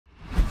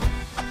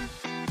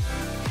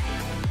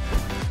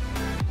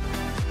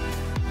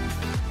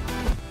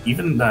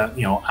even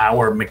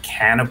our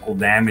mechanical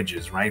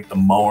damages, right? The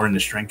mower and the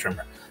string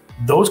trimmer,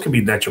 those can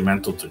be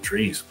detrimental to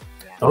trees.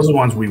 Those are the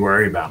ones we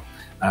worry about.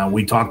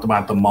 We talked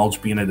about the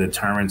mulch being a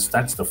deterrent.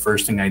 That's the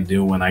first thing I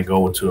do when I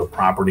go to a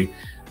property.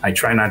 I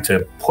try not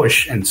to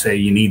push and say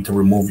you need to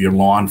remove your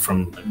lawn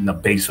from the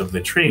base of the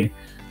tree,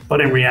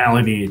 but in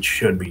reality, it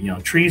should be.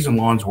 Trees and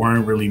lawns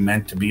weren't really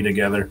meant to be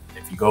together.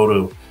 If you go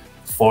to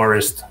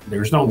forest,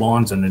 there's no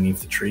lawns underneath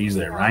the trees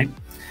there, right?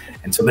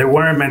 And so they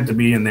weren't meant to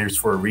be in there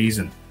for a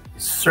reason.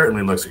 It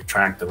certainly looks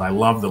attractive. I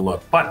love the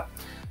look, but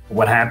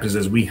what happens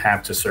is we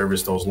have to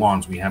service those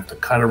lawns. We have to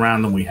cut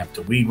around them. We have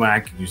to weed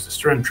whack, use the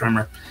string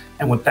trimmer.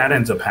 And what that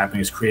ends up happening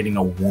is creating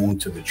a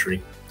wound to the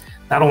tree.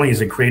 Not only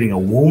is it creating a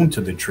wound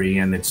to the tree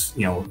and it's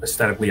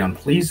aesthetically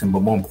unpleasing,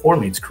 but more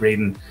importantly, it's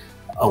creating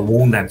a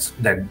wound that's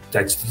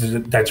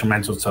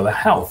detrimental to the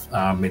health.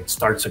 It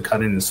starts to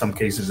cut in some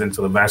cases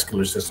into the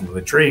vascular system of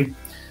the tree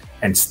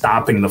and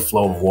stopping the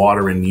flow of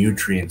water and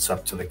nutrients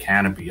up to the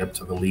canopy, up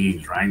to the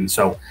leaves, right? And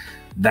so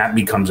that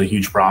becomes a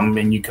huge problem,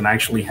 and you can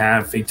actually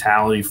have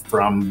fatality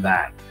from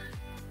that.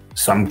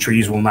 Some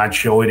trees will not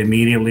show it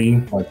immediately,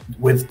 but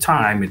with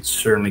time, it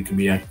certainly can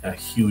be a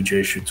huge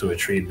issue to a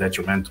tree,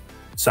 detrimental.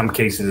 In some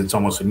cases, it's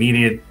almost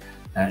immediate.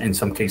 In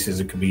some cases,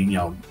 it could be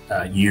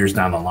years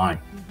down the line.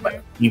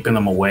 But keeping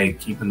them away,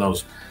 keeping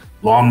those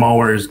lawn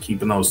mowers,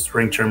 keeping those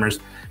string trimmers.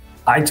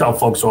 I tell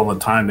folks all the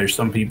time, there's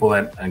some people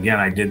that, again,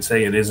 I did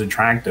say it is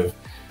attractive.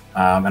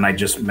 And I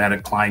just met a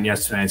client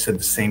yesterday. And I said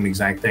the same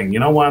exact thing. You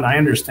know what? I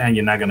understand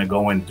you're not going to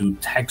go and do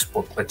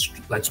textbook.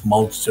 Let's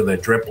mulch to the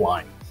drip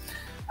line.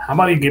 How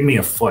about you give me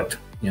a foot?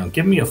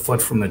 Give me a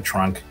foot from the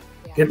trunk.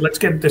 Let's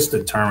get this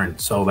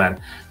deterrent so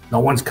that no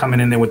one's coming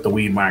in there with the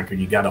weed whacker.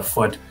 You got a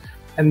foot,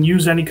 and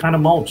use any kind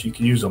of mulch. You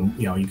can use you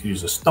can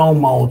use a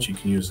stone mulch. You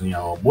can use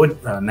wood,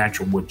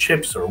 natural wood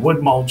chips or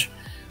wood mulch.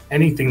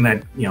 Anything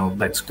that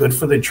that's good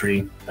for the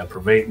tree, that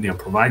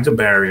provides a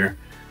barrier.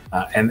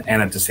 And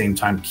at the same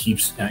time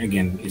keeps,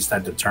 again, it's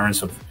that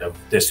deterrence of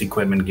this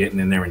equipment getting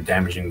in there and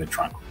damaging the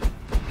trunk.